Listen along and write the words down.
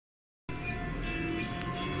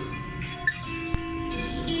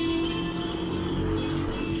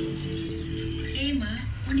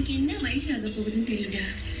வயசு ஆக போகுதுன்னு தெரியுதா?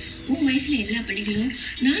 உன் வயசுல எல்லா பிள்ளைகளும்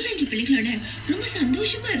 4-5 பிள்ளைகளோட ரொம்ப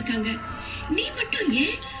சந்தோஷமா இருக்காங்க. நீ மட்டும்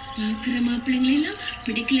ஏன் பாக்குற மாப்பிள்ளைங்களை எல்லாம்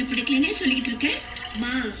பிடிக்கலன்னே சொல்லிட்டு இருக்க?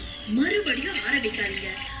 மறுபடியும் ஆரம்பிக்காதீங்க.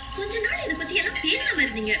 கொஞ்ச நாள் இதை பத்தி எல்லாம் பேசாம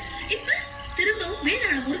இருந்தீங்க. இப்ப திரும்பவும்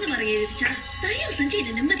மேலான முருங்க மரம் ஏறிடுச்சா? தயவு செஞ்சு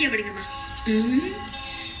என்ன நிம்மதியா விடுங்கம்மா.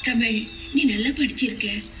 தமிழ், நீ நல்லா படிச்சிருக்க,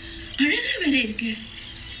 அழகா வேற இருக்க.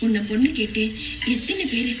 உன்னை பொண்ணு கேட்டு எத்தனை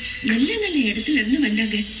பேரு நல்ல நல்ல இடத்துல இருந்து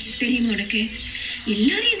வந்தாங்க தெரியுமா உனக்கு?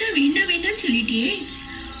 எல்லாரையும் தான் வேண்டான்னு சொல்லிட்டியே.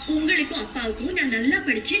 உங்களுக்கும் அப்பாவுக்கும் நான் நல்லா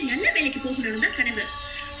படிச்சு நல்ல வேலைக்கு போகணும்னு தான் கனவு.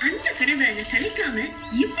 அந்த கனவை நான் கலைக்காம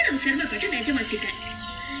இவ்வளவு சிரமப்பட்டு நிஜமாக்கிட்டேன்.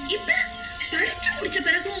 இப்ப படிச்சு முடிச்ச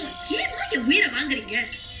பிறகும் ஏமா என் உயிரை வாங்குறீங்க?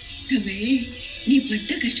 தமிழ், நீ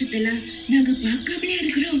பட்ட கஷ்டத்தெல்லாம் நாங்க பார்க்காமலே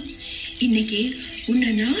இருக்கிறோம். இன்னைக்கு உன்னை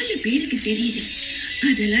 4 பேருக்கு தெரியுது.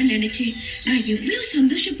 அதெல்லாம் நினைச்சு நான் எவ்வளவு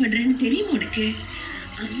சந்தோஷப்படுறேன்னு தெரியுமா உனக்கு?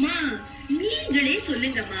 அம்மா, நீங்களே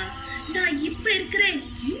சொல்லுங்கம்மா, நான் இப்ப இருக்கிற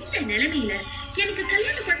இந்த நிலைமையில எனக்கு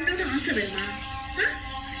கல்யாணம் பண்ணணும்னு ஆசை வருமா?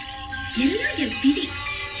 எல்லாம் என் விதி.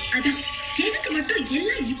 அதான் எனக்கு மட்டும்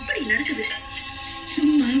எல்லாம் இப்படி நடக்குது.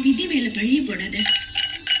 சும்மா விதி மேல பழிய போடாத.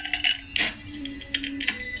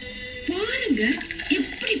 பாருங்க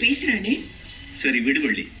எப்படி பேசுறானே. சரி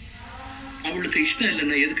விடுவள்ளி, அவளுக்கு இஷ்டம்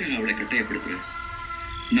இல்லைன்னா எதுக்காக அவளை கட்டாயப்படுத்துற?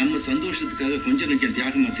 நம்ம சந்தோஷத்துக்காக கொஞ்சம் நெஞ்சம்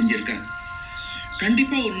தியாகமா செஞ்சிருக்கா.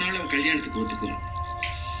 கண்டிப்பா ஒரு நாள் அவ கல்யாணத்துக்கு ஒத்துக்குவோம்.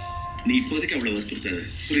 நீ இப்போதைக்கு அவளை வற்புறுத்தாத,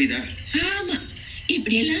 புரியுதா? ஆமா,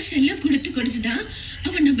 இப்படி எல்லாம் செல்லம் கொடுத்துதான்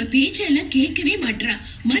அவன் நம்ம பேச்செல்லாம் கேட்கவே மாட்றா,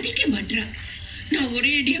 மதிக்க மாட்றா. நான்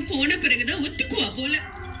ஒரே அடியா போன பிறகுதான் ஒத்துக்குவா போல.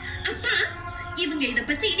 அப்பா, இவங்க இத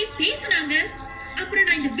பத்தி இனி பேசுனாங்க அப்புறம்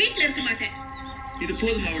நான் இந்த வீட்டுல இருக்க மாட்டேன். இது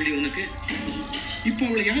போதும் அவளி உனக்கு? இப்ப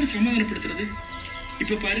அவளை யாரு சமாதானப்படுத்துறது?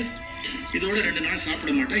 இப்ப பாரு, இதோட 2 நாள்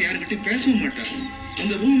சாப்பிட மாட்டா, யாருக்கிட்டையும் பேசவும் மாட்டா,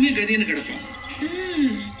 அந்த ரூமே கதின்னு கிடப்பா.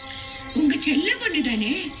 உங்க செல்ல பொண்ணு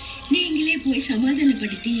தானே, நீங்களே போய்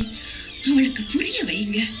சமாதானப்படுத்தி அவளுக்கு புரிய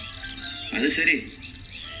வைங்க. அது சரி,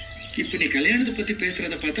 இப்ப நீ கல்யாணத்தை பத்தி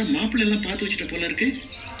பேசுறத பார்த்தா மாப்பிள்ளை எல்லாம் பார்த்து வச்சுட்ட போல இருக்கு.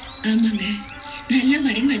 ஆமாங்க, நல்ல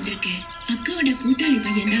வரன் வந்திருக்கு. அக்காவோட கூட்டாளி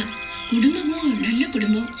பையன் தான். குடும்பமும் நல்ல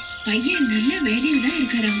குடும்பம். பையன் நல்ல வேலையில தான்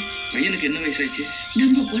இருக்காராம். பையனுக்கு என்ன வயசாச்சு?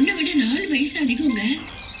 நம்ம பொண்ணை விட 4 வயசு அதிகங்க.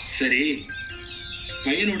 சரி,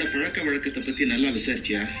 பையனோட பழக்க வழக்கத்தை பத்தி நல்லா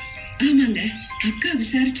விசாரிச்சியா? ஆமாங்க, அக்கா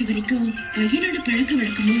விசாரிச்ச வரைக்கும் பையனோட பழக்க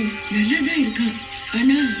வழக்கமும் நல்லா தான் இருக்கான்.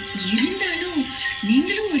 ஆனா இருந்தாலும்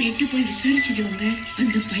நீங்களும் ஒரு எட்டு போய் விசாரிச்சுடுவாங்க.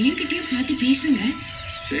 அந்த பையன்கிட்டயும் பார்த்து பேசுங்க.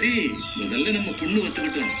 சரி, முதல்ல நம்ம பொண்ணு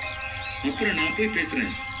ஒத்துக்கிட்டோம், அப்புறம் நான் போய்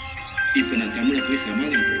பேசுறேன். இப்ப நான் தமிழை போய்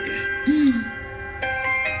சமாதானப்படுத்துறேன்.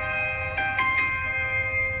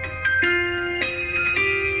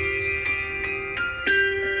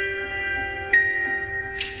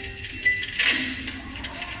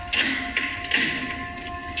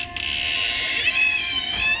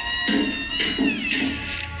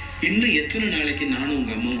 இன்னும் எத்தனை நாளைக்கு நானும்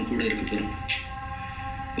உங்க அம்மாவும் கூட இருக்க போறோம்?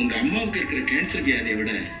 உங்க அம்மாவுக்கு இருக்கிற கேன்சர் வியாதியை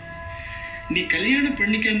விட நீ கல்யாணம்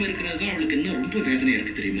பண்ணிக்காம இருக்கிறது தான் அவளுக்கு இன்னும் ரொம்ப வேதனையா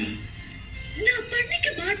இருக்கு, தெரியுமா? நான் பண்ணிக்க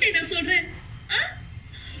மாட்டேன், நான் சொல்றேன்.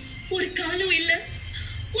 ஒரு காலும் இல்ல,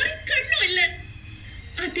 ஒரு கண்ணும் இல்ல.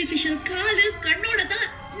 ஆர்டிபிஷியல் காலு கண்ணோட தான்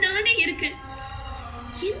நானே இருக்கேன்.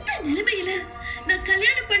 இந்த நிலைமையில நான்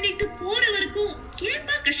கல்யாணம் பண்ணிட்டு போறவருக்கும்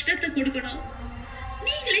ஏன்பா கஷ்டத்தை கொடுக்கணும்?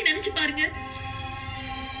 நீங்களே நினைச்சு பாருங்க.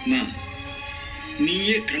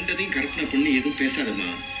 நீயே கண்டதையும் கற்பனை பண்ணி எதுவும் பேசாதம்மா.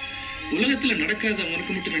 உலகத்துல நடக்காத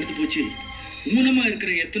உனக்கு மட்டும் நடந்து போச்சு. ஊனமா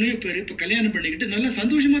இருக்கிற எத்தனையோ பேர் இப்ப கல்யாணம் பண்ணிக்கிட்டு நல்லா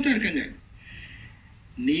சந்தோஷமா தான் இருக்காங்க.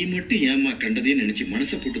 நீ மட்டும் ஏமா கண்டதையும் நினைச்சு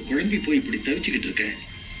மனசை போட்டு குழம்பி போய் இப்படி தவிச்சுக்கிட்டு இருக்க?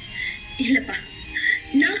 இல்லப்பா,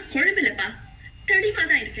 நான் குழம்புலப்பா, தெளிவா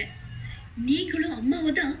தான் இருக்கேன். நீங்களும்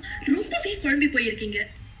அம்மாவும் தான் ரொம்பவே குழம்பி போயிருக்கீங்க.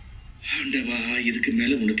 ஆண்டவா, இதுக்கு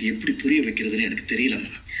மேல உனக்கு எப்படி புரிய வைக்கிறதுன்னு எனக்கு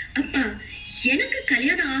தெரியலம்மா. அப்பா, எனக்கு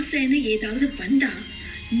கல்யாண ஆசைன்னு ஏதாவது வந்தா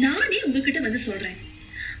நானே உங்ககிட்ட வந்து சொல்றேன்.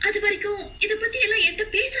 அது வரைக்கும் இத பத்தி எல்லாம் என்கிட்ட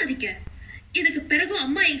பேசாதீங்க. இதுக்கு பிறகு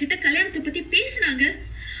அம்மா என்கிட்ட கல்யாணத்தை பத்தி பேசினாங்க,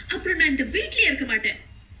 அப்புறம் நான் இந்த வீட்லயே இருக்க மாட்டேன்.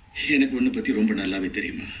 எனக்கு உன்னை பத்தி ரொம்ப நல்லாவே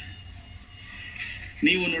தெரியுமா.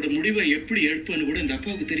 நீ உன்னோட முடிவை எப்படி எடுப்பன்னு கூட இந்த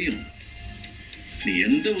அப்பாவுக்கு தெரியும். நீ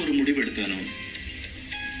எந்த ஒரு முடிவு எடுத்தாலும்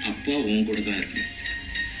அப்பா உன் கூட தான் இருக்கு.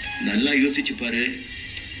 நல்லா யோசிச்சு பாரு.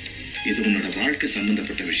 இது உன்னோட வாழ்க்கை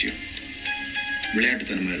சம்பந்தப்பட்ட விஷயம்.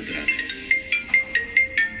 விளையாட்டுத்தனமா இருக்கிறாரு.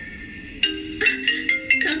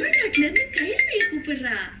 தமிழ்நாட்டுல இருந்து கையலையை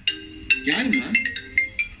கூப்பிடுறா. யாருமா?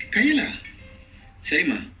 கையலா?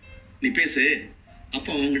 சரிம்மா, நீ பேசு.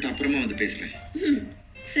 அப்பா உங்ககிட்ட அப்புறமா வந்து பேசுறேன்.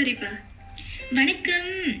 சரிப்பா.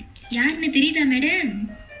 வணக்கம். யாருன்னு தெரியுதா மேடம்?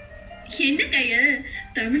 என்ன கையல்,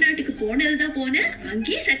 தமிழ்நாட்டுக்கு போனதுதான் போன,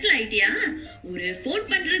 அங்கேயே செட்டில் ஆயிட்டியா? ஒரு போன்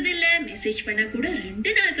பண்றது இல்ல, மெசேஜ் பண்ணா கூட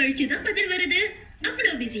 2 நாள் கழிச்சுதான் பதில் வருது.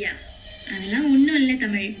 அவ்வளவு பிஸியா? அதெல்லாம் ஒண்ணும் இல்ல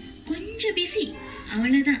தமிழ், கொஞ்சம் பிஸி,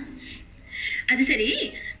 அவ்வளவுதான். அது சரி,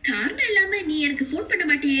 காரணம் இல்லாம நீ எனக்கு போன் பண்ண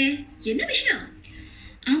மாட்டியே, என்ன விஷயம்?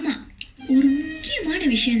 ஆமா, ஒரு முக்கியமான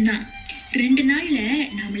விஷயம்தான். 2 நாள்ல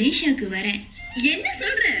நான் மலேசியாவுக்கு வரேன். என்ன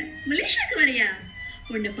சொல்ற? மலேசியாக்கு வரையா?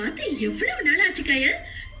 உன்னை பார்த்து எவ்வளவு நாள் ஆச்சு கயல்,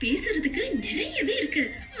 பேசுறதுக்கு நிறையவே இருக்கு.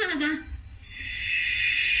 வா வா.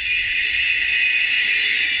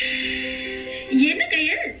 என்ன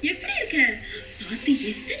கயல், எப்படி இருக்க? பார்த்து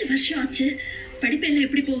எத்தனை வருஷம் ஆச்சு? படிப்பெல்லாம்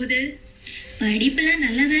எப்படி போகுது? படிப்பெல்லாம்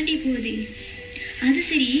நல்லா தாண்டி போகுது. அது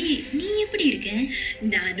சரி, நீ எப்படி இருக்க?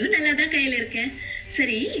 நானும் நல்லாதான் கையில இருக்கேன்.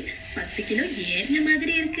 சரி, 10 கிலோ ஏறின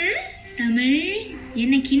மாதிரி இருக்கு. தமிழ்,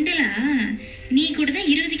 என்ன கிண்டலா? நீ கூட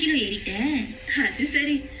தான் 20 கிலோ ஏறிட்ட. அது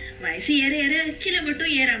சரி, வயசு ஏற ஏற கிலோ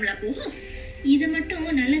மட்டும் ஏறாமலா போகும்? இத மட்டும்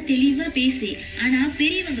நல்லா தெளிவா பேசு. ஆனா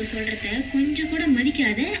பெரியவங்க சொல்றத கொஞ்சம் கூட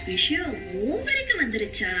மதிக்காத. விஷயம் ஓவருக்கு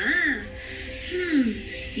வந்துருச்சா?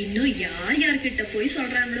 இன்னும் யார் யார்கிட்ட போய்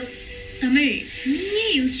சொல்றாங்களோ. தமிழ், நீயே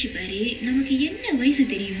யோசிச்சு பாரு, நமக்கு என்ன வயசு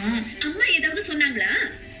தெரியுமா? அம்மா ஏதாவது சொன்னாங்களா?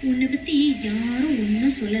 உன்னை பத்தி யாரும்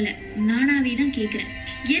ஒன்னும் சொல்லல, நானாவே தான் கேக்குறேன்.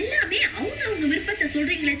 எல்லாமே அவங்க விருப்பத்தை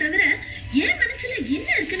சொல்றீங்களே தவிர என் மனசுல என்ன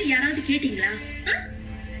இருக்குன்னு யாராவது கேட்டீங்களா?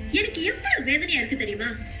 எனக்கு எவ்வளவு வேதனையா இருக்கு தெரியுமா?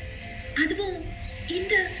 அதுவும்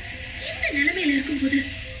இந்த இந்த நிலைமையில இருக்கும்போது.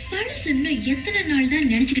 பழசுன்னு எத்தனை நாள் தான்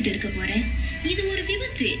நினைச்சுக்கிட்டு இருக்க போற? இது ஒரு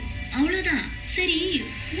விபத்து, அவ்வளவுதான். சரி,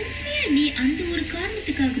 உண்மையா நீ அந்த ஒரு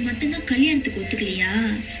காரணத்துக்காக மட்டும்தான் கல்யாணத்துக்கு ஒத்துக்கலையா,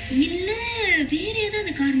 இல்ல வேற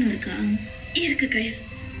ஏதாவது காரணம் இருக்கா? இருக்கு கயல்,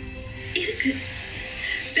 இருக்கு.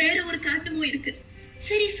 வேற ஒரு காரணமும் இருக்கு.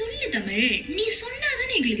 சரி சொல்லு தமிழ், நீ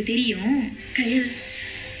சொன்னாதானே எங்களுக்கு தெரியும். கயல்,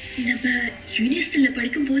 நம்ம யூனிவர்சிட்டியில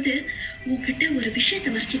படிக்கும் போது உன்கிட்ட ஒரு விஷயத்த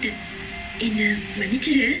மறைச்சிட்டேன், என்ன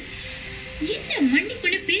மன்னிச்சிரு. என்ன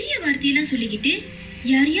மன்னிப்புன்னு பெரிய வார்த்தையெல்லாம் சொல்லிக்கிட்டு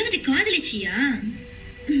யாரையாவது காதலிச்சியா?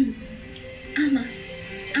 ஆமா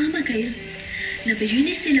ஆமா கயல், நம்ம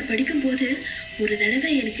யூனிவர்சிட்டியில படிக்கும் போது ஒரு தடவை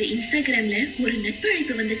எனக்கு இன்ஸ்டாகிராம்ல ஒரு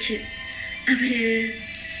நட்பழைப்பு வந்துச்சு. அவரு.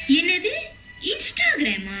 என்னது,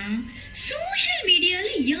 இன்ஸ்டாகிராமா? சோஷியல் மீடியால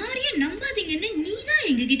யாரையும் நம்பாதீங்கன்னு நீ தான்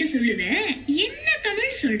எங்க கிட்ட சொல்லுவ. என்ன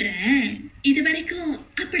தமிழ் சொல்ற? இது வரைக்கும்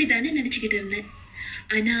அப்படித்தானே நினைச்சுக்கிட்டு இருந்தேன்.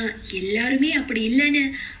 ஆனா எல்லாருமே அப்படி இல்லைன்னு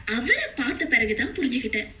அவரை பார்த்த பிறகுதான்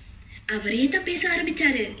புரிஞ்சுக்கிட்டேன். அவரே தான் பேச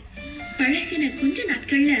ஆரம்பிச்சாரு. பழகின கொஞ்ச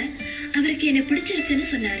நாட்கள்ல அவருக்கு என்ன பிடிச்சிருக்குன்னு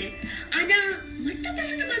சொன்னாரு. ஆனா மத்த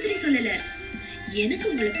பசங்க மாதிரி சொல்லல. எனக்கு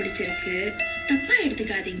உங்களை பிடிச்சிருக்கு, தப்பா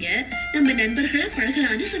எடுத்துக்காதீங்க, நம்ம நண்பர்களா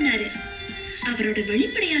பழகலான்னு சொன்னாரு. அவரோட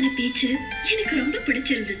வெளிப்படையான பேச்சு எனக்கு ரொம்ப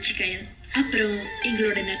பிடிச்சிருந்துச்சு கயல். அப்புறம்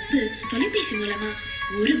எங்களோட நட்பு தொலைபேசி மூலமா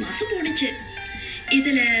 1 மாசம் போனுச்சு.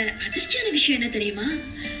 இதுல அதிர்ச்சியான விஷயம் என்ன தெரியுமா?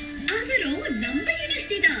 அவரும் நம்ம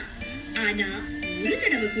யூனிவர்சிட்டி தான், ஆனா ஒரு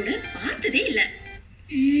தடவை கூட பார்த்ததே இல்ல.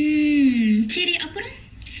 சரி, அப்புறம்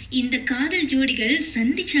இந்த காதல் ஜோடிகள்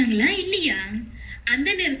சந்திச்சாங்களா இல்லையா? அந்த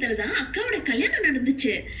நேரத்துல தான் அக்காவோட கல்யாணம்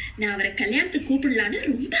நடந்துச்சு. நான் அவரை கல்யாணத்துக்கு கூப்பிடலான்னு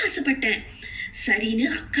ரொம்ப ஆசைப்பட்டேன். சரின்னு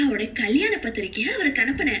அக்காவோட கல்யாண பத்திரிக்கைய அவருக்கு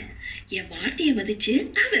அனுப்பினேன். என் வார்த்தையை மதிச்சு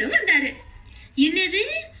அவரும் வந்தாரு. என்னது,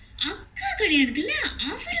 அக்கா கல்யாணத்துல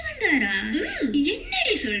அவரு வந்தாரா?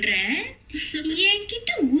 என்னடி சொல்ற?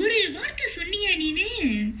 என்கிட்ட ஒரு வார்த்தை சொன்னியா நீனு?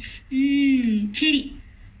 சரி,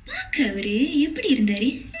 பாக்க அவரு எப்படி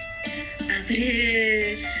இருந்தாரு? அவரு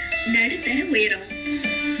நடுத்தர உயரம்,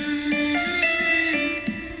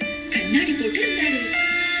 கண்ணாடி போட்டு இருந்தாரு.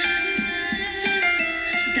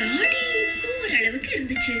 தாடி ஓரளவுக்கு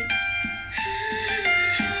இருந்துச்சு.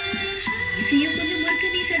 மீசையும் கொஞ்சம் முறுக்கு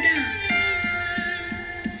மீசைதான்.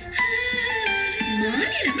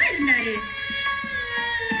 மாநிலமா இருந்தாரு.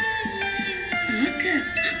 பார்க்க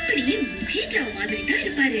அப்படியே முகேந்திராவ் மாதிரி தான்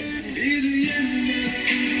இருப்பாரு.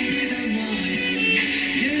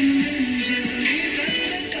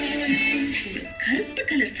 ஒரு கருப்பு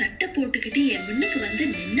கலர் சட்டை போட்டுக்கிட்டு என் முன்னுக்கு வந்து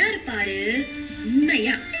நின்னாரு பாரு.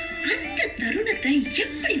 உண்மையா அந்த தருணத்தை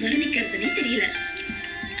எப்படி வர்ணிக்கிறதுனே தெரியல.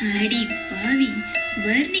 அடி பாவி,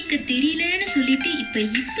 வர்ணிக்க தெரியலன்னு சொல்லிட்டு இப்ப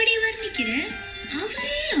இப்படி வர்ணிக்கிற?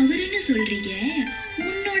 அவரே அவருன்னு சொல்றீங்க.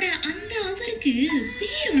 உன்னோட அந்த அவருக்கு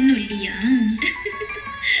பேர் ஒண்ணும் இல்லையா?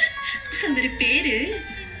 அவரு பேரு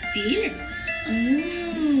வேலன். ஓ,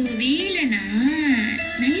 வேலனா?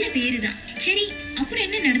 நல்ல பேருதான். சரி, அப்புறம்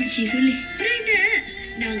என்ன நடந்துச்சு சொல்லு.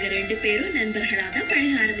 நாங்க 2 பேரும் நண்பர்களாதான்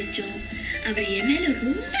பழக ஆரம்பிச்சோம். அவர் என் மேல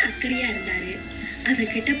ரொம்ப அக்கறையா இருந்தாரு.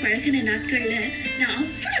 அவர்கிட்ட பழகின நாட்கள்ல நான்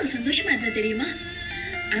அவ்வளவு சந்தோஷமா இருந்தேன் தெரியுமா?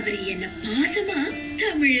 அவர் என்ன பாசமா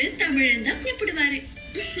தமிழ் தமிழ்ன்னு தான் கூப்பிடுவாரு.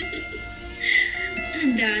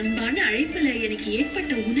 அந்த அன்பான அழைப்புல எனக்கு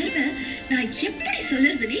ஏற்பட்ட உணர்வை நான் எப்படி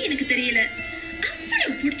சொல்றதுன்னே எனக்கு தெரியல.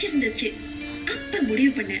 அவ்வளவு பிடிச்சிருந்துச்சு. அப்ப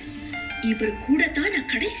முடிவு பண்ணேன், இவர் கூட தான்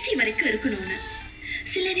நான் கடைசி வரைக்கும் இருக்கணும்னு.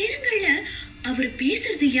 சில நேரங்கள்ல அவர்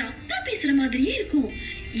பேசுறது என் அப்பா பேசுற மாதிரியே இருக்கும்.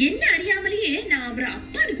 என்ன அறியாமலேயே நான் அவரை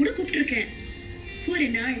அப்பான்னு கூட கூப்பிட்டுருக்கேன். ஒரு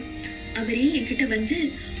நாள் அவரே என்கிட்ட வந்து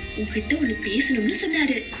உன்கிட்ட ஒண்ணு பேசணும்னு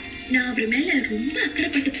சொன்னாரு. நான் அவர் மேல ரொம்ப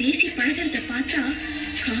அக்கறைப்பட்டு பேசி பழகிறத பார்த்தா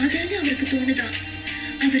காதல்னு அவருக்கு தோணுதான்.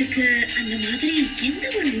 அவருக்கு அந்த மாதிரி எந்த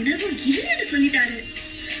ஒரு உணர்வும் இல்லைன்னு சொல்லிட்டாரு.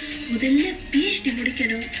 முதல்ல PhD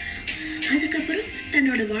முடிக்கணும், அதுக்கப்புறம்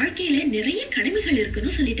தன்னோட வாழ்க்கையில நிறைய கடமைகள்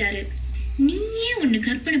இருக்குன்னு சொல்லிட்டாரு. நீயே ஒண்ணு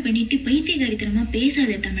கற்பனை பண்ணிட்டு பைத்தியகாரித்தனமா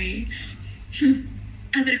பேசாத தமிழ்.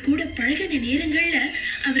 அவர் கூட பழகின நேரங்கள்ல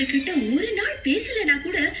அவர்கிட்ட ஒரு நாள் பேசலனா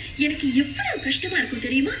கூட எனக்கு எவ்வளவு கஷ்டமா இருக்கும்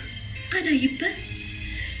தெரியுமா? ஆனா இப்ப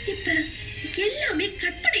எல்லாமே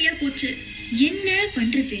கற்பனையா போச்சு. என்ன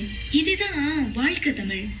பண்றது? இதுதான் வாழ்க்கை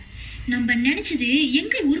தமிழ். நம்ம நினைச்சது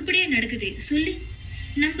எங்க உருப்படியா நடக்குது சொல்லு.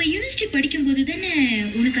 நம்ம யூனிவர்சிட்டி படிக்கும் போது தானே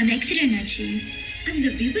உனக்கு அந்த ஆக்சிடென்ட் ஆச்சு. அந்த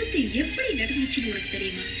விபத்து எப்படி நடந்துச்சுன்னு உனக்கு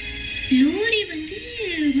தெரியுமா? லோரி வந்து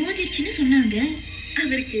மோதிருச்சுன்னு சொன்னாங்க.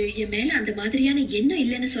 அவருக்கு என் மேல அந்த மாதிரியான எண்ணம்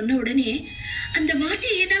இல்லைன்னு சொன்ன உடனே அந்த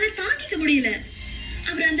வார்த்தையை என்னால தாங்கிக்க முடியல.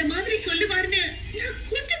 அவர் அந்த மாதிரி சொல்லுவாருன்னு நான்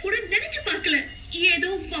கொஞ்சம் கூட நினைச்சு பார்க்கல. ஏதோ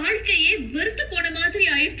வாழ்க்கையே வெறுத்து போன மாதிரி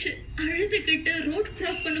ஆயிடுச்சு. அழுதுகிட்டு ரோட்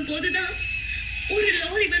கிராஸ் பண்ணும் போதுதான் ஒரு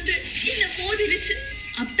லாரி வந்து என்ன மோதிருச்சு.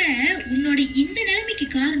 அப்ப உன்னோட இந்த நிலைமைக்கு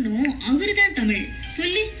காரணம் அவருதான் தமிழ்.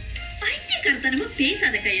 சொல்லு. பைத்தியக்காரத்தனமா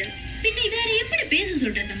பேசாத கையல். பின்ன வேற எப்படி பேச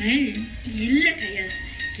சொல்ற தமிழ்? இல்ல கையல்,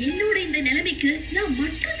 என்னோட இந்த நிலைமைக்கு நான்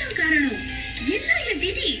மட்டும்தான் காரணம். எல்லாம் என்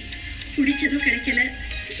விதி. பிடிச்சதும் கிடைக்கல,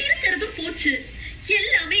 இருக்கிறதும் போச்சு.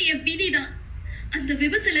 எல்லாமே என் விதிதான். அந்த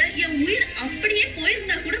விபத்துல என் உயிர் அப்படியே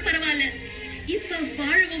போயிருந்தா கூட பரவாயில்ல. இப்ப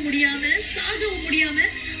வாழவும் முடியாம, சாகவும் முடியாம,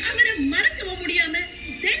 அவரை மறக்கவும் முடியாம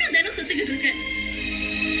தினம் தினம் செத்துக்கிட்டு இருக்கேன்.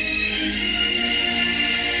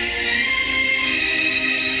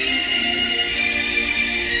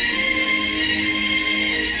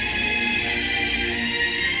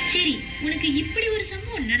 சரி, உனக்கு இப்படி ஒரு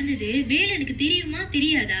சம்பவம் நடந்தது வேலனுக்கு தெரியுமா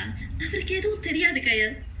தெரியாதா? அவருக்கு எதுவும் தெரியாது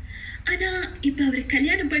கையல். ஆனா இப்ப அவரு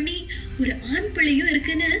கல்யாணம் பண்ணி ஒரு ஆண் பிள்ளையும்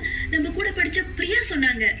இருக்குன்னு நம்ம கூட படிச்ச பிரியா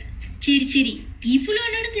சொன்னாங்க. சரி,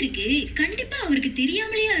 இவ்வளவு நடந்திருக்கு. கண்டிப்பா அவருக்கு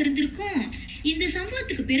தெரியாமலேயா இருந்திருக்கும். இந்த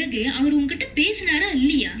சம்பவத்துக்கு பிறகு அவர் உங்ககிட்ட பேசினாரா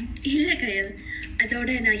இல்லையா? இல்ல கையல், அதோட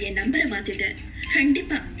நான் என் நம்பரை மாத்திட்டேன்.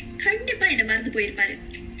 கண்டிப்பா என்ன மறந்து போயிருப்பாரு.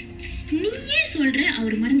 நீயே சொல்ற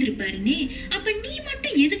அவர் மறந்திருப்பாருன்னு. அப்ப நீ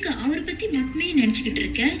மட்டும் எதுக்கு அவரை பத்தி மட்டுமே நினைச்சுக்கிட்டு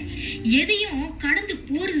இருக்க? எதையும் கடந்து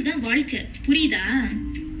போறதுதான் வாழ்க்கை, புரியுதா?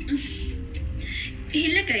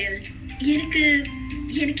 இல்ல கையல்,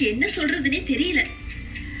 எனக்கு என்ன சொல்றதுன்னே தெரியல.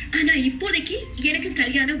 ஆனா இப்போதைக்கு எனக்கு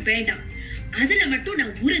கல்யாணம் வேண்டாம். அதுல மட்டும்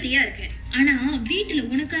நான் உறுதியா இருக்கேன். ஆனா வீட்டுல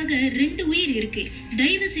உனக்காக 2 உயிர் இருக்கு.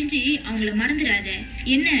 தயவு செஞ்சு அவங்கள மறந்துடாத.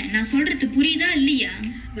 என்ன நான் சொல்றது புரியுதா இல்லையா?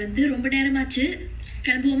 வந்து ரொம்ப நேரமாச்சு,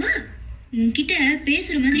 கிளம்புவோமா? உன்கிட்ட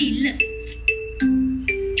பேசுற மாதிரி இல்ல.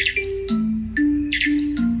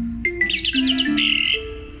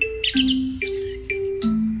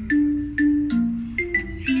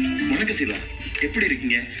 வணக்கம் சிவா, எப்படி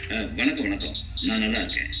இருக்கீங்க? வணக்கம். நான் நல்லா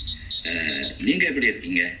இருக்கேன். நீங்க எப்படி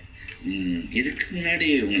இருக்கீங்க? இதுக்கு முன்னாடி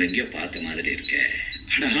உங்களை எங்கேயோ பார்த்த மாதிரி இருக்க.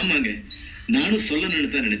 அட ஆமாங்க, நானும் சொல்லணும்னு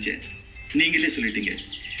தான் நினைச்சேன். நீங்களே சொல்லிட்டீங்க.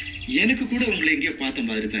 எனக்கு கூட உங்களை எங்கேயோ பார்த்த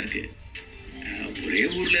மாதிரி தான் இருக்கு. ஒரே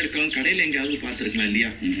ஊர்ல இருக்கவங்க கடையில எங்கேயாவது பார்த்துருக்கலாம் இல்லையா?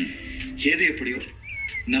 ஏது எப்படியோ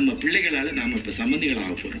நம்ம பிள்ளைகளால நாம இப்ப சம்பந்திகள்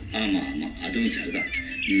ஆக போறோம். ஆமா, அதுவும் சரிதான்.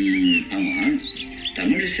 ஆமா,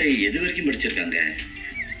 தமிழிசை எது வரைக்கும் படிச்சிருக்காங்க?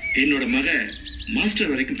 என்னோட மக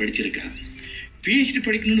மாஸ்டர் வரைக்கும் படிச்சிருக்கா. PhD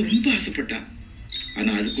படிக்கணும்னு ரொம்ப ஆசைப்பட்டா.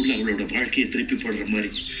 ஆனா அதுக்குள்ள அவளோட வாழ்க்கையை திருப்பி போடுற மாதிரி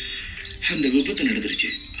அந்த விபத்து நடந்துருச்சு.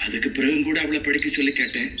 அதுக்கு பிறகு கூட அவளை படிக்க சொல்லி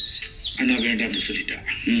கேட்டேன். ஆனா வேண்டாம்னு சொல்லிட்டா.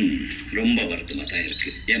 ரொம்ப வருத்தமா தான் இருக்கு.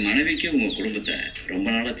 என் மனைவிக்கு உங்க குடும்பத்தை ரொம்ப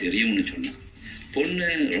நாளா தெரியும்னு சொன்னான். பொண்ணு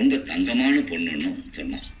ரொம்ப தங்கமான பொண்ணுன்னு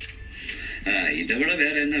சொன்னான். இதை விட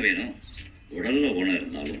வேற என்ன வேணும்? உடல்ல உணம்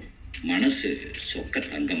இருந்தாலும் மனசு சொக்க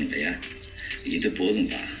தங்கம் இல்லையா? இது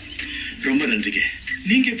போதும்பா. ரொம்ப நன்றிங்க.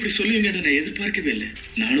 நீங்க இப்படி சொல்லுவீங்கன்னு நான் எதிர்பார்க்கவே இல்லை.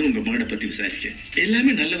 நானும் உங்க மகனை பத்தி விசாரிச்சேன்.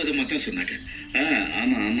 எல்லாமே நல்ல விதமா தான் சொன்னாங்க.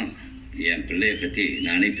 ஆமா, என் பிள்ளைய பத்தி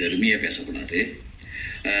நானே பெருமையா பேசக்கூடாது.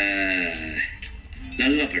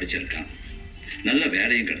 நல்லா படிச்சிருக்கான், நல்ல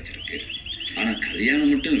வேலையும் கிடைச்சிருக்கு. ஆனா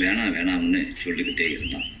கல்யாணம் மட்டும் வேணாம்னு சொல்லிக்கிட்டே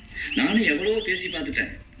இருந்தான். நானும் எவ்வளவோ பேசி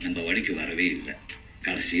பார்த்துட்டேன், நம்ம வழிக்கு வரவே இல்லை.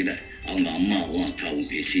 கடைசியில அவங்க அம்மாவும்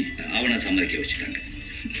அக்காவும் பேசி அவனை சம்மதிக்க வச்சுட்டாங்க.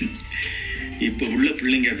 இப்ப உள்ள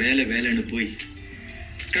பிள்ளைங்க வேலைன்னு போய்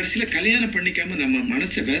கடைசியில கல்யாணம் பண்ணிக்காம நம்ம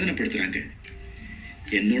மனசை வேதனைப்படுத்துறாங்க.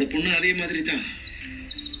 என்னோட பொண்ணு அதே மாதிரி தான்.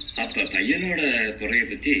 அப்ப பையனோட குறைய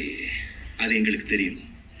பத்தி அது எங்களுக்கு தெரியும்.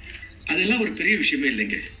 அதெல்லாம் ஒரு பெரிய விஷயமே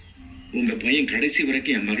இல்லைங்க. உங்க பையன் கடைசி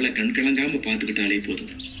வரைக்கும் என் மகளை கண் கலங்காம பார்த்துக்கிட்டாலே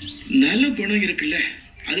போதும். நல்ல குணம் இருக்குல்ல,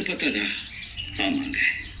 அது பத்தாதா? ஆமாங்க,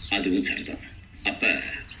 அதுவும் சரிதான். அப்ப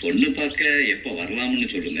பொண்ணு பார்க்க எப்ப வரலாம்னு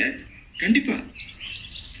சொல்லுங்க. கண்டிப்பா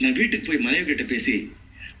நான் வீட்டுக்கு போய் மனைவி கிட்ட பேசி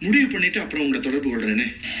முடிவு பண்ணிட்டு அப்புறம் உங்களை தொடர்பு கொள்றேனே.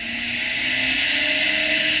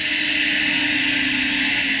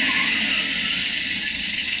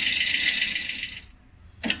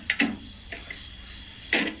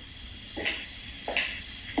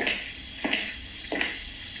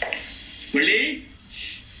 வள்ளி,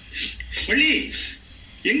 வள்ளி,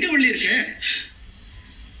 எங்க வள்ளி இருக்க?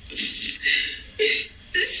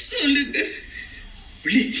 சொல்லுங்க.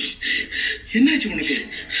 வள்ளி, என்னாச்சு உனக்கு?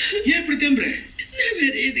 ஏன் இப்படி தேம்புற? நான்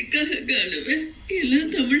வேற எதுக்காக காணுவேன்?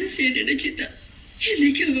 எல்லாம் தமிழிசைய நினைச்சுதான்.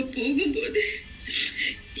 என்னைக்கு அவ போகும்போது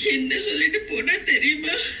என்ன சொல்லிட்டு போனா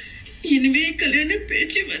தெரியுமா? இனிமே கல்யாண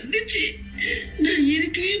பேச்சு வந்துச்சு, நான்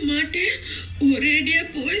இருக்கவே மாட்டேன், ஒரேடியா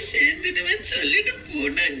போய் சேர்ந்துடுவேன் சொல்லிட்டு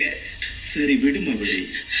போனாங்க. சரி விடுமா வள்ளி,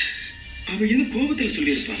 அவ ஏதோ கோபத்துல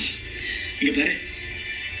சொல்லியிருப்பான். இங்க பாரு,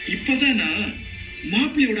 இப்பதான் நான்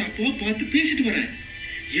மாப்பிள்ளையோட அப்பாவை பார்த்து பேசிட்டு வரேன்.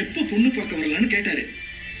 எப்ப பொண்ணு பார்க்க வரலான்னு கேட்டாரு.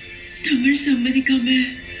 தமிழ் சம்மதிக்காம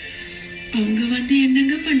அவங்க வந்து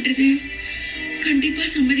என்னங்க பண்றது? கண்டிப்பா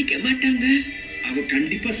சம்மதிக்க மாட்டாங்க. அவ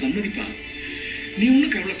கண்டிப்பா சம்மதிப்பா, நீ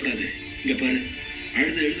ஒண்ணும் கவலைப்படாது. இங்க பாரு,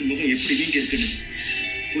 அழுது அழுது முகம் எப்படி வீங்க இருக்குன்னு.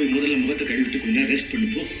 போய் முதல்ல முகத்தை கழுவிட்டு கொஞ்ச நேரம் ரெஸ்ட் பண்ணு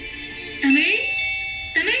போ. தமிழ்,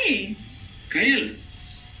 தமிழ். கயல்,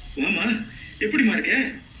 வாமா, எப்படிமா இருக்க?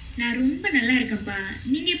 நான் ரொம்ப நல்லா இருக்கேன்ப்பா.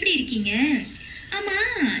 நீங்க எப்படி இருக்கீங்க? ஆமா,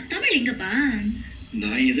 தமிழ் எங்கப்பா?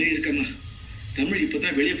 நான் ஏதோ இருக்கம்மா. தமிழ்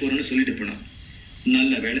இப்பதான் வெளியே போறேன்னு சொல்லிட்டு போனான்.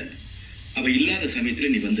 நல்ல வேலை, அவ இல்லாத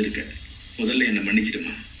சமயத்துல நீ வந்திருக்க. முதல்ல என்ன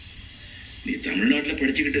மன்னிச்சிடுமா. நீ தமிழ்நாட்டுல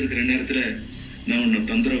படிச்சுக்கிட்டு இருக்கிற நேரத்துல நான் உன்னை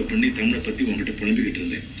தொந்தரவு பண்ணி தமிழை பத்தி உங்ககிட்ட புலம்பிக்கிட்டு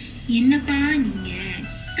இருந்தேன். என்னப்பா நீங்க?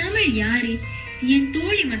 தமிழ் யாரு? என்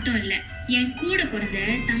தோழி மட்டும் இல்ல, என் கூட பிறந்த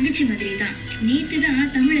தங்கச்சி மாதிரி தான். நேத்து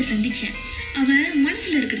தான் தமிழை சந்திச்சேன். அவ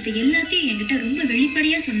மனசுல இருக்கிறது எல்லாத்தையும் என்கிட்ட ரொம்ப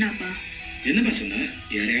வெளிப்படையா சொன்னாப்பா. என்னம்மா சொன்னா?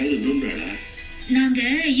 யாரையாவது விரும்புறாளா? நாங்க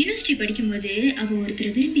யூனிவர்சிட்டி படிக்கும்போது அவ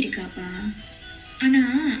ஒருத்தர் விரும்பி இருக்காப்பா. ஆனா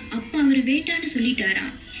அப்பா அவரு வேண்டான்னு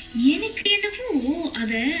சொல்லிட்டாராம். எனக்கு என்னவோ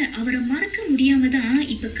அவரை மறக்க முடியாம தான்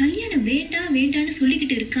இப்ப கல்யாணம் வேண்டாம் வேண்டான்னு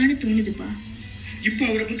சொல்லிக்கிட்டு இருக்கான்னு தோணுதுப்பா. இப்ப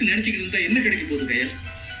அவரை பத்தி நினைச்சுக்கிட்டு இருந்தா என்ன கிடைக்க போகுது கயல்?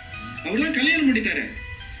 அவர்லாம் கல்யாணம் பண்ணிட்டாரு.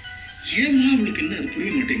 ஏமா அவளுக்கு என்ன அது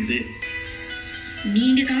புரிய மாட்டேங்குது?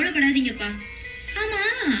 நீங்க கவலைப்படாதீங்கப்பா. ஆமா,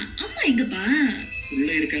 அம்மா எங்கப்பா? உள்ள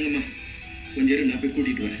இருக்காங்கம்மா. கொஞ்ச நேரம் நான் போய்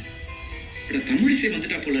கூட்டிட்டு வரேன். தமிழிசை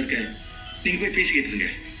வந்துட்டா போல இருக்க, நீங்க போய் பேசிக்கிட்டு இருங்க.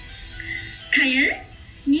 கயல்,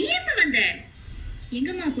 நீ எப்ப வந்த?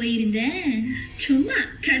 எங்கம்மா போயிருந்த? சும்மா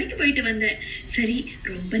கடைக்கு போயிட்டு வந்தேன். சரி,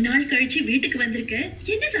 ரொம்ப நாள் கழிச்சு வீட்டுக்கு வந்திருக்க,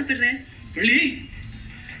 என்ன சாப்பிடுற? வள்ளி,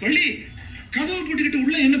 வள்ளி, கதவை போட்டுக்கிட்டு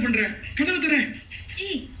உள்ள என்ன பண்ற? கதவை தர.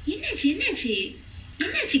 ஏய், என்னாச்சு என்னாச்சு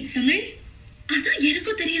என்னாச்சு தமிழ்? அதான்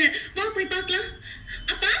எனக்கும் தெரியல, வா போய் பார்க்கலாம்.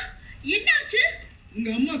 அப்பா, என்னாச்சு? உங்க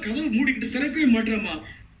அம்மா கதவை மூடிக்கிட்டு திறக்கவே மாட்டாமா.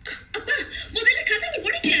 அப்பா, முதல்ல கதவை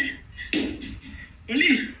முடிக்க. வள்ளி,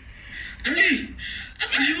 வள்ளி,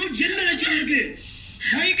 ஐயோ என்ன ஆச்சு உனக்கு?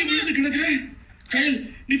 மயக்கம் விழுந்து கிடக்குற. கயல்,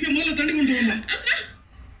 நீ போய் முதல்ல தண்ணி கொண்டு வாமா. அம்மா,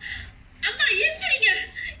 அம்மா எந்திரிங்க.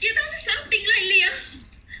 ஏதாவது சாப்பிட்டீங்களா இல்லையா?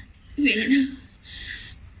 வேணாம்,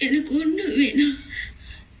 எனக்கு ஒண்ணும் வேணாம்.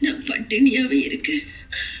 நான் பட்டினியாவே இருக்கேன்.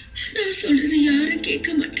 நான் சொல்றது யாரும்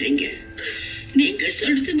கேட்க மாட்டீங்க. நீங்க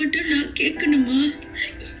சொல்றது மட்டும் நான் கேட்கணுமா?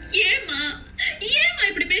 ஏமா ஏமா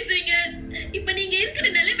இப்படி பேசுறீங்க? இப்ப நீங்க இருக்கிற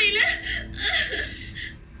நிலைமையில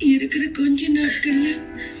இருக்கிற கொஞ்ச நாட்கள்ல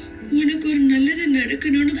உனக்கு ஒரு நல்லது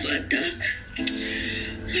நடக்கணும்னு பார்த்தா,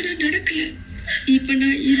 ஆனா நடக்கல. இப்ப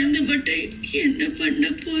நான் இருந்து மட்டும் என்ன பண்ண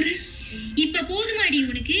போறேன்? இப்ப போதுமாடி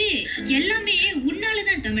உனக்கு? எல்லாமே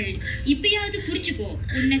உன்னாலதான் தமிழ். இப்பயாவது புரிஞ்சுக்கோ.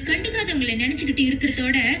 உன்னை கண்டுக்காதவங்களை நினைச்சுக்கிட்டு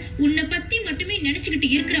இருக்கிறதோட உன்னை பத்தி மட்டுமே நினைச்சுக்கிட்டு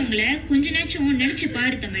இருக்கிறவங்கள கொஞ்ச நேரம் நினைச்சு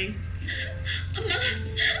பாரு தமிழ். அம்மா,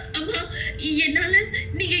 அம்மா, என்னால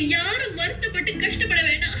நீங்க யாரும் வருத்தப்பட்டு கஷ்டப்பட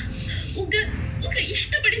வேணாம். உங்க உங்க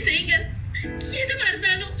இஷ்டப்படி செய்யுங்க. எதுவா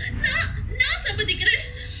இருந்தாலும் நான் சம்மதிக்கிறேன்.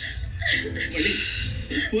 வள்ளி,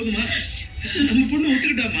 போதுமா? நம்ம பொண்ணு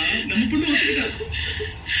ஒத்துக்கிட்டாமா? நம்ம பொண்ணு ஒத்துக்கிட்டா.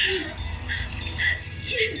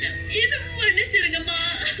 என்ன மன்னிச்சிருங்கம்மா.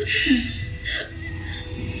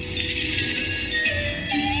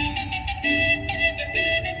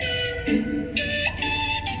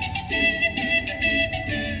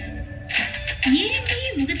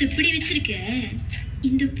 ஏன் முகத்தை இப்படி வச்சிருக்க?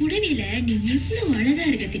 இந்த புடவையில நீ எவ்வளவு அழகா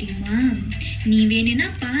இருக்க தெரியுமா? நீ வேணும்னா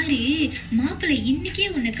பாரு, மாப்பிள்ளை இன்னைக்கே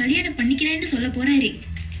உன்னை கல்யாணம் பண்ணிக்கிறேன்னு சொல்ல போறாரு.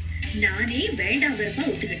 நானே வேண்டாம் வெறுப்பா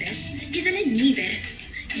ஒத்துக்கிட்டேன். இதெல்லாம் நீ வேற.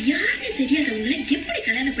 யாருன்னு தெரியாதவங்களை எப்படி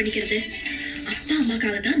கல்யாணம் பண்ணிக்கிறது? அப்பா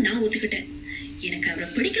அம்மாக்காக தான் நான் ஒத்துக்கிட்டேன். எனக்கு அவரை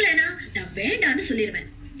பிடிக்கலன்னா நான் வேண்டான்னு சொல்லிடுவேன்.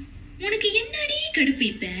 உனக்கு என்னடி கடுப்பு?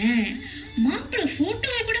 இப்ப மாப்பிள்ளை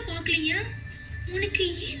போட்டோவை கூட பாக்கலையா? உனக்கு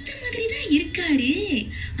ஏத்த மாதிரி தான் இருக்காரு.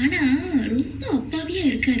 ஆனா ரொம்ப அப்பாவியா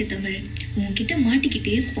இருக்காரு தமிழ். உன்கிட்ட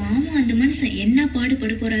மாட்டிக்கிட்டு பாவம் அந்த மனுஷன் என்ன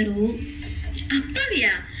பாடுபட போறாரோ.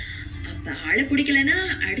 அப்பாவியா? அப்ப ஆளை பிடிக்கலன்னா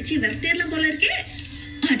அடிச்சு விரட்டிடலாம் போல இருக்கே.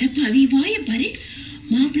 அடப்பாவி, வாய பாரு.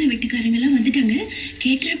 மாப்பிள்ளை வீட்டுக்காரங்க எல்லாம் வந்துட்டாங்க,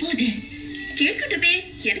 கேட்டுற போது. கேட்கட்டுமே,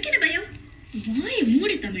 எனக்கு என்ன பயம்? வாய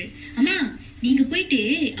மூடு தமிழ். அம்மா, நீங்க போயிட்டு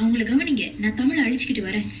அவங்கள கவனிங்க, நான் தமிழை அழிச்சுக்கிட்டு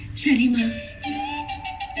வரேன். சரிம்மா.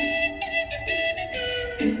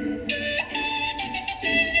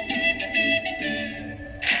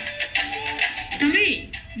 தமிழ்,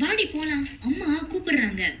 வாடி போலாம், அம்மா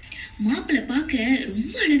கூப்பிடுறாங்க. மாப்பிள்ளை பார்க்க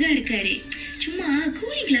ரொம்ப அழகா இருக்காரு. சும்மா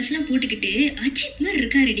கூலிங் கிளாஸ் எல்லாம் போட்டுக்கிட்டு அஜித் மாதிரி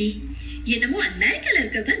இருக்காருடி. என்னமோ அமெரிக்கால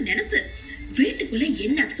இருக்கிறதா நினைப்பு. வீட்டுக்குள்ள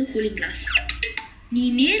என்னத்துக்கு கூலிங் கிளாஸ்? நீ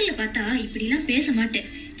நேர்ல பார்த்தா இப்படி எல்லாம் பேச மாட்டேன்.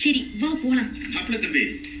 சரி வா போலாம். மாப்பிள்ள தம்பி,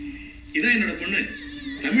 இதான் என்னோட பொண்ணு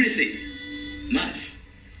தமிழிசை.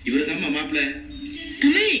 இவருதாம்மா மாப்பிள்ள.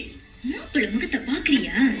 தமிழ், மாப்பிள்ளை முகத்தை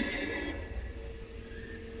பாக்குறியா?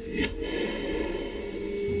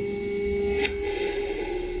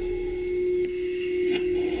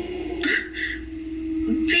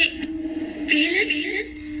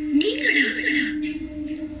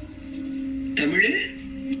 தமிழ்,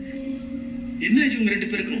 என்னாச்சு உங்க ரெண்டு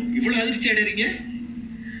பேருக்கும் இவ்வளவு அதிர்ச்சி அடைறீங்க?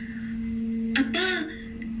 அப்பா,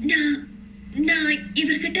 நான்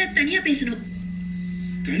இவர்கிட்ட தனியா பேசணும்.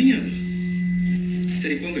 தனியா?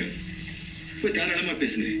 சரி போங்க, போய் தாராளமா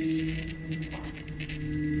பேசுங்க.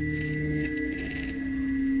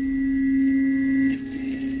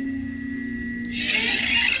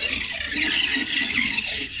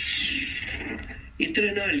 இத்தனை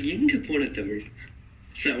நாள் எங்க போன தமிழ்?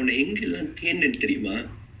 நான் உன்னை எங்கெல்லாம் தேன்னு தெரியுமா?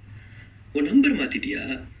 உன் நம்பர் மாத்திட்டியா?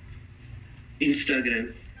 இன்ஸ்டாகிராம்,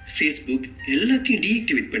 ஃபேஸ்புக் எல்லாத்தையும்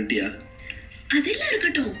டீஆக்டிவேட் பண்ணிட்டியா? அதெல்லாம்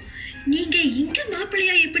இருக்கட்டும், நீங்க இங்க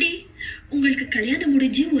மாப்பிள்ளையா எப்படி? உங்களுக்கு கல்யாணம்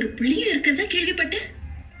முடிஞ்சு ஒரு பிள்ளையும் இருக்கிறதா கேள்விப்பட்டேன்.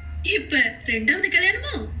 இப்ப ரெண்டாவது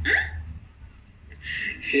கல்யாணமோ?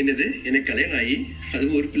 என்னது, எனக்கு கல்யாணம் ஆகி அது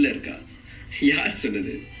ஒரு பிள்ளை இருக்கா? யார்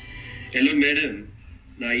சொன்னது? ஹலோ மேடம்,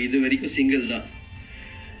 நான் இது வரைக்கும் சிங்கிள் தான்.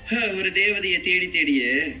 ஒரு தேவதையை தேடி தேடியே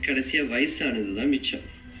கடைசியா வயசானதுதான் மிச்சம்.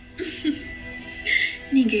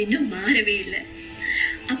 நீங்க இன்னும் மாறவே இல்லை.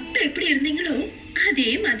 அப்ப எப்படி இருந்தீங்களோ அதே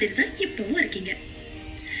மாதிரி தான் இப்பவும் இருக்கீங்க.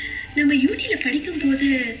 நம்ம யூனியில படிக்கும் போது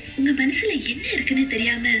உங்க மனசுல என்ன இருக்குன்னு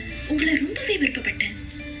தெரியாம உங்களை ரொம்பவே விருப்பப்பட்டேன்.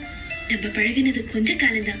 நம்ம பழகினது கொஞ்ச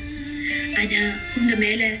காலம்தான், ஆனா உங்க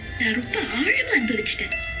மேல நான் ரொம்ப ஆழமா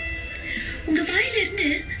அனுபவிச்சிட்டேன். உங்க வாயில இருந்து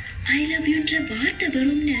ஐ லவ் யூன்ற வார்த்தை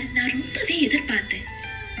வரும்னு நான் ரொம்பவே எதிர்பார்த்தேன்.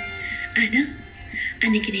 ஆனா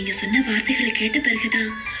அன்னைக்கு நீங்க சொன்ன வார்த்தைகளை கேட்ட பிறகுதான்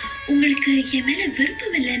உங்களுக்கு என் மேல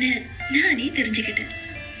விருப்பம் இல்லைன்னு நானே தெரிஞ்சுக்கிட்டேன்.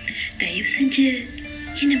 தயவு செஞ்சு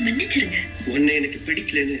என்ன மன்னிச்சிருங்க. உன்னை எனக்கு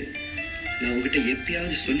பிடிக்கலன்னு நான் உங்ககிட்ட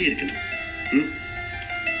எப்பயாவது சொல்லி இருக்கணும்?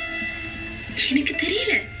 எனக்கு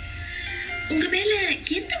தெரியல, உங்க மேல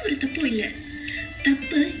எந்த ஒரு தப்பும் இல்ல.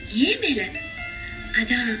 தப்பு ஏன் மேல.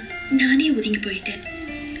 அதான் நானே ஒதுங்கி போயிட்டேன்.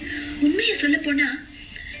 உண்மையை சொல்ல போனா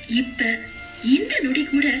இப்ப இந்த நொடி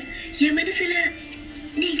கூட என் மனசுல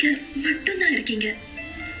நீங்க மட்டும்தான் இருக்கீங்க.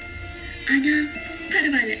 ஆனா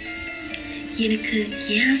பரவாயில்ல, எனக்கு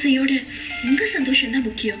என் ஆசையோட உங்க சந்தோஷம் தான்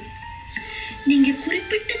முக்கியம். நீங்க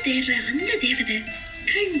குறிப்பிட்டு தேடுற அந்த தேவதை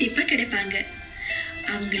கண்டிப்பா கிடைப்பாங்க.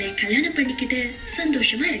 அவங்களை கல்யாணம் பண்ணிக்கிட்டு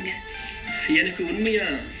சந்தோஷமா இருங்க. எனக்கு உண்மையா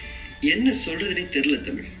என்ன சொல்றதுனே தெரியல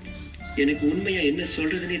தமிழ். எனக்கு உண்மையா என்ன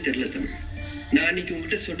சொல்றதுனே தெரியல தமிழ். நான் அன்னைக்கு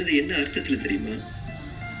உங்ககிட்ட சொன்னது என்ன அர்த்தத்துல தெரியுமா?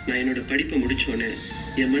 நான் என்னோட படிப்பை முடிச்சோன்னே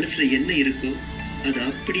என் மனசுல என்ன இருக்கோ அதை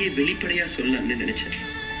அப்படியே வெளிப்படையா சொல்லலாம்னு நினைச்சேன்.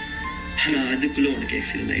 ஆனா அதுக்குள்ள உனக்கு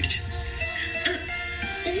ஆக்சிடென்ட் ஆயிடுச்சு.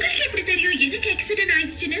 உங்களுக்கு எப்படி தெரியும் எனக்கு ஆக்சிடென்ட்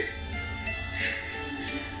ஆயிடுச்சுன்னு?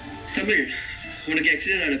 தமிழ், உனக்கு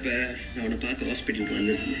ஆக்சிடென்ட் ஆனப்ப நான் உன்னை பார்க்க ஹாஸ்பிட்டலுக்கு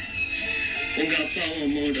வந்திருந்தேன். உங்க அப்பாவும்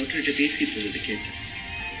அம்மாவும் டாக்டர்கிட்ட பேசிட்டு இருந்தது கேட்டேன்.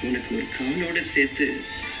 உனக்கு ஒரு காலோட சேர்த்து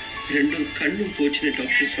ரெண்டும் கண்ணும் போச்சுன்னு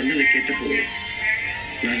டாக்டர் சொன்னதை கேட்டப்போ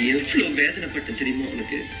நான் எவ்வளவு வேதனைப்பட்டேன் தெரியுமா?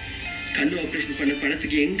 உனக்கு கண்ணு ஆபரேஷன் பண்ண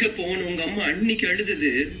பணத்துக்கு எங்க போகணும் உங்க அம்மா அன்னைக்கு அழுதது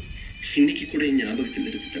இன்னைக்கு கூட என் ஞாபகத்தில்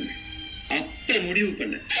இருக்கு தமிழ். அப்ப முடிவு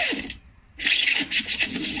பண்ண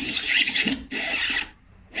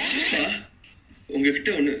உங்ககிட்ட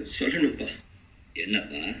ஒண்ணு சொல்லணும்ப்பா.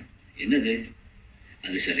 என்னப்பா? என்னது?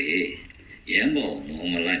 அது சரி, ஏன்பா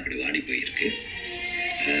முகமெல்லாம் இப்படி வாடி போயிருக்கு?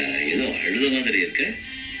 ஏதோ அழுத மாதிரி இருக்க.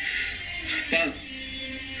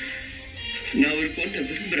 நான் ஒரு பொண்ணை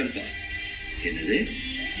விரும்புறேன்ப்பா. என்னது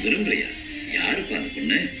விரும்புறியா? யாருப்பா அந்த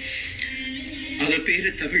பொண்ணு? அவ பேரு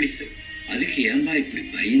தமிழிசை. அதுக்கு ஏன்பா இப்படி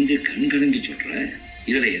பயந்து கண் கலங்கி சொல்ற?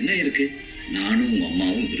 இதுல என்ன இருக்கு? நானும் உங்க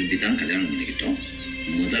அம்மாவும் விரும்பி தான் கல்யாணம் பண்ணிக்கிட்டோம்.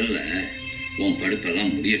 முதல்ல உன்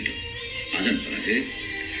படிப்பெல்லாம் முடியட்டும், அதன் பிறகு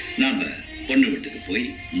நாம பொண்ணு வீட்டுக்கு போய்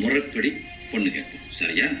முறைப்படி பொண்ணு கேட்போம்.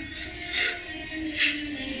 சரியா?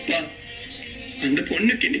 அந்த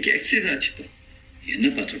பொண்ணுக்கு இன்னைக்கு ஆக்சிடென்ட் ஆச்சுப்பா.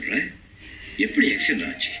 என்னப்பா சொல்ற? எப்படி ஆக்சிடென்ட்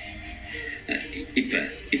ஆச்சு?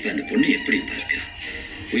 இப்ப அந்த பொண்ணு எப்படி இருக்கா?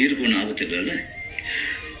 உயிருக்கு ஒன்றும் ஆபத்து இல்லைல்ல?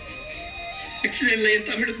 ஆக்சிடென்ட்ல என்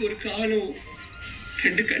தமிழுக்கு ஒரு காலம்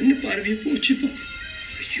 2 கண்ணு பார்வையும் போச்சுப்பா.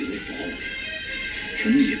 ஐயோ பாவம்,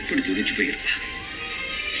 பொண்ணு எப்படி துடிச்சு போயிருப்பா.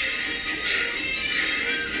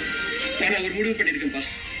 நான் ஒரு முடிவு பண்ணிருக்கேன்ப்பா.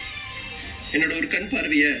 என்னோட ஒரு கண்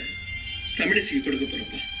பார்வைய தமிழிசைக்கு கொடுக்க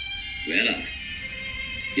போறப்பா. வேளா,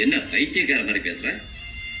 என்ன பைத்தியக்கார மாதிரி பேசுற?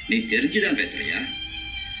 நீ தெரிஞ்சுதான் பேசுறியா?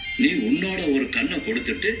 நீ உன்னோட ஒரு கண்ணை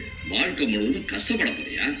கொடுத்துட்டு வாழ்க்கை முழுவதும் கஷ்டப்பட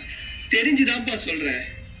போறியா? தெரிஞ்சுதான்ப்பா சொல்றேன்.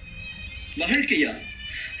 வாழ்க்கையா?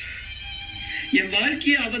 என்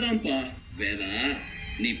வாழ்க்கையே அவதான்ப்பா. வேதா,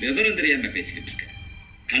 நீ விவரம் தெரியாம பேசிக்கிட்டு இருக்க.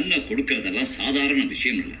 கண்ணை கொடுக்கறதெல்லாம் சாதாரண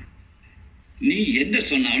விஷயம் இல்லை. நீ என்ன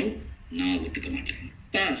சொன்னாலும் நான் ஒத்துக்க மாட்டேன்.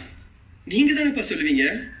 பா, நீங்க தானேப்பா சொல்லுவீங்க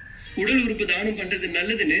உடல் உறுப்பு தானம் பண்றது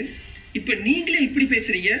நல்லதுன்னு. இப்ப நீங்களே இப்படி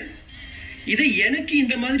பேசுறீங்க. இதை எனக்கு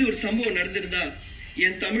இந்த மாதிரி ஒரு சம்பவம் நடந்திருந்தா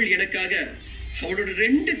என் தமிழ் எனக்காக அவளோட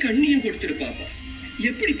 2 கண்ணையும் கொடுத்துருப்பாப்பா.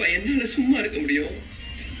 எப்படிப்பா என்னால சும்மா இருக்க முடியும்?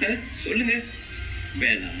 சொல்லுங்க.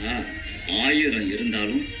 வேணா, 1000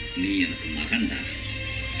 இருந்தாலும் நீ எனக்கு மகன் தான்.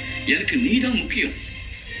 எனக்கு நீதான் முக்கியம்.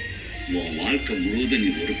 உன் வாழ்க்கை முழுவதும் நீ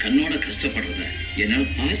ஒரு கண்ணோட கஷ்டப்படுறத என்னால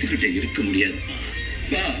பார்த்துக்கிட்டே இருக்க முடியாதுப்பா.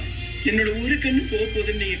 பா, என்னோட ஒரு கண்ணு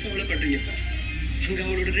போகுதுன்னு நீங்க கவலைப்படுறீங்கப்பா. அங்க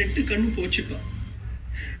அவளோட 2 கண்ணும் போச்சுப்பா.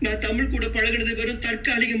 நான் தமிழ் கூட பழகினது வெறும்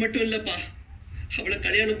தற்காலிகம் மட்டும் இல்லப்பா. அவளை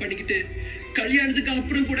கல்யாணம் பண்ணிக்கிட்டு கல்யாணத்துக்கு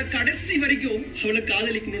அப்புறம் கூட கடைசி வரைக்கும் அவளை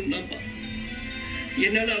காதலிக்கணும்னு தான்ப்பா.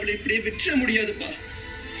 என்னால அவளை இப்படியே விற்ற முடியாதுப்பா.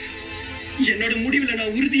 என்னோட முடிவுல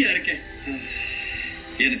நான் உறுதியா இருக்கேன்.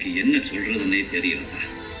 எனக்கு என்ன சொல்றதுன்னே தெரியலப்பா.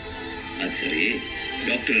 அது சரி,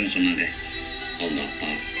 டாக்டர் என்ன சொன்னாங்க? அவங்க அப்பா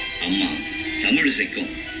அம்மா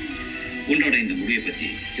தமிழிசைக்கும் உன்னோட இந்த முடிவை பத்தி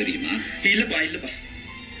தெரியுமா? இல்லப்பா,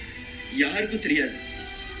 யாருக்கும் தெரியாது.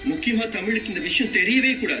 முக்கியமா தமிழுக்கு இந்த விஷயம்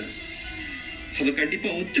தெரியவே கூடாது. அவ கண்டிப்பா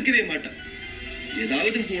ஒத்துக்கவே மாட்டான்.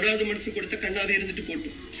 ஏதாவது 3வது மனசு கொடுத்த கண்ணாவே இருந்துட்டு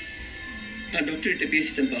போட்டும். நான் டாக்டர் கிட்ட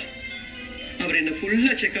பேசிட்டேன்பா. அவர் என்ன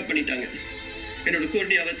ஃபுல்லா செக்அப் பண்ணிட்டாங்க. என்னோட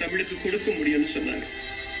கோர்னியாவை தமிழுக்கு கொடுக்க முடியும்னு சொன்னாங்க.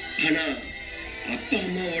 ஆனா அப்பா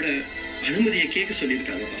அம்மாவோட அனுமதியை கேட்க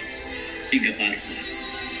சொல்லியிருக்காங்கப்பா. இங்க பாருப்பா,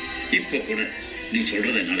 இப்ப கூட நீ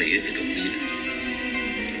சொல்றத என்னால ஏத்துக்க முடியல.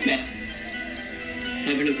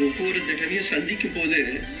 அவளை ஒவ்வொரு தடவையும் சந்திக்கும் போது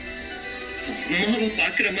அம்மாவை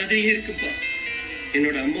பாக்குற மாதிரியே இருக்குப்பா.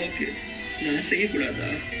 என்னோட அம்மாவுக்கு நான் செய்யக்கூடாதா?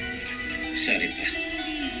 சரிப்பா,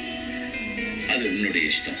 அது உன்னுடைய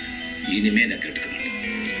இஷ்டம். இனிமே நான் கேட்க மாட்டேன்.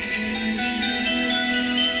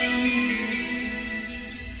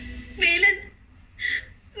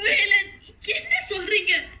 என்ன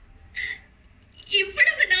சொல்றீங்க?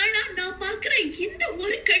 இவ்வளவு நாளா நான் பாக்குற இந்த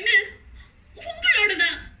ஒரு கண்ணு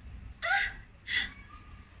உங்களோடதான்?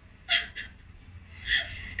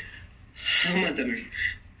 ஆமா தமிழ்,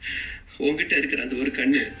 உங்ககிட்ட இருக்கிற அந்த ஒரு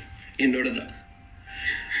கண்ணு என்னோடதான்.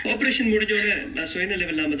 ஆபரேஷன் முடிஞ்சோட நான்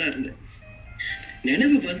சுயநலம் இல்லாம தான் இருந்தேன்.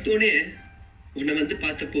 நினைவு வந்தோடனே உன்னை வந்து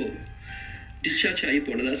பார்த்தப்போ டிஸ்சார்ஜ் ஆகி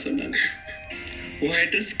போனதா சொன்னாங்க. உன்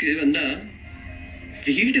அட்ரஸ்க்கு வந்தா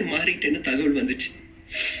வீடு மாறிட்டேன்னு தகவல் வந்துச்சு.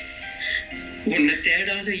 உன்னை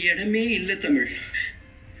தேடாத இடமே இல்ல தமிழ்.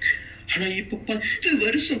 ஆனா இப்ப 10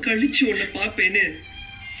 வருஷம் கழிச்சு உன்னை பார்ப்பேன்னு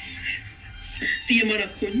சத்தியமா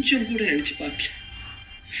நான் கொஞ்சம் கூட நினைச்சு பார்க்கல.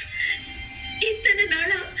 இத்தனை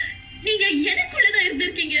நாளா நீங்க எனக்குள்ளதான்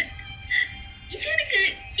இருந்திருக்கீங்க. எனக்கு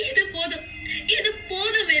இது போதும், இது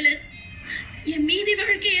போதும் வேலை. என் மீதி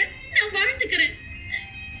வாழ்க்கைய நான் வாழ்ந்துக்கிறேன்.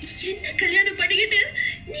 என்ன கல்யாணம் பண்ணிக்கிட்டு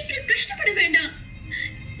நீங்க கஷ்டப்பட வேண்டாம்.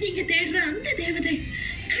 நீங்க தேடுற அந்த தேவதை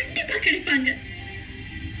கண்டிப்பா கிடைப்பாங்க.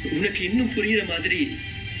 உனக்கு இன்னும் புரியுற மாதிரி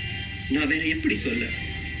நான் வேற எப்படி சொல்ல?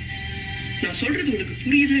 நான் சொல்றது உனக்கு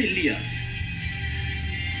புரியுதா இல்லையா?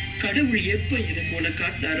 கடவுள் எப்ப எனக்கு உன்னை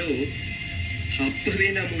காட்டினாரோ அப்பவே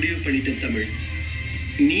நான் முடிவு பண்ணிட்டேன் தமிழ்.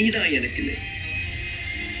 நீதான் எனக்கு.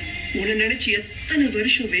 உன்னை நினைச்சு எத்தனை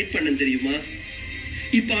வருஷம் வெயிட் பண்ண தெரியுமா?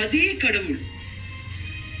 இப்ப அதே கடவுள்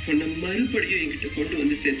உன்னை மறுபடியும் என்கிட்ட கொண்டு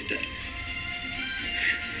வந்து சேர்த்துட்டார்.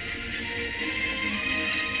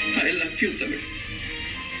 I love you Tamil.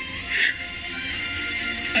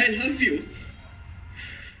 I love you.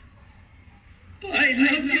 I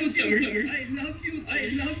love you Tamil. I love you. I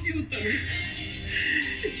love you Tamil.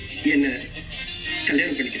 என்ன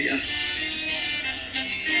கல்யாணம் பண்ணிக்கிறியா?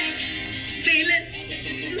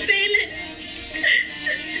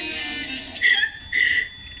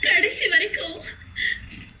 கடைசி வரைக்கும்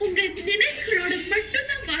உங்க நினைவுகளோட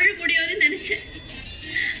மட்டும்தான் வாழ முடியும்னு நினைச்சேன்.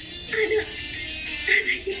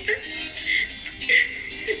 ஆனா இப்ப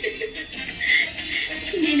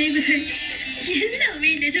கனவுகள்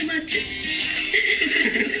எல்லாமே நிஜமாச்சு.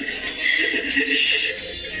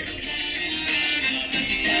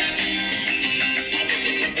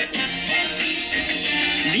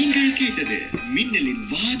 நீங்கள் கேட்டது மின்னலின்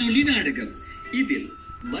வானொலி நாடகம். இதில்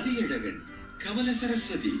மதியழகன், கமல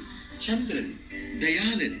சரஸ்வதி, சந்திரன்,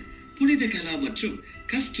 தயாளன், புனித கலா மற்றும்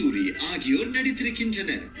கஸ்தூரி ஆகியோர்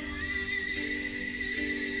நடித்திருக்கின்றனர்.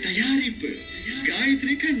 தயாரிப்பு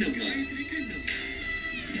காயத்ரி கண்ணம்மா.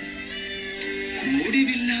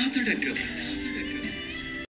 முடிவில்லா தொடக்கம்.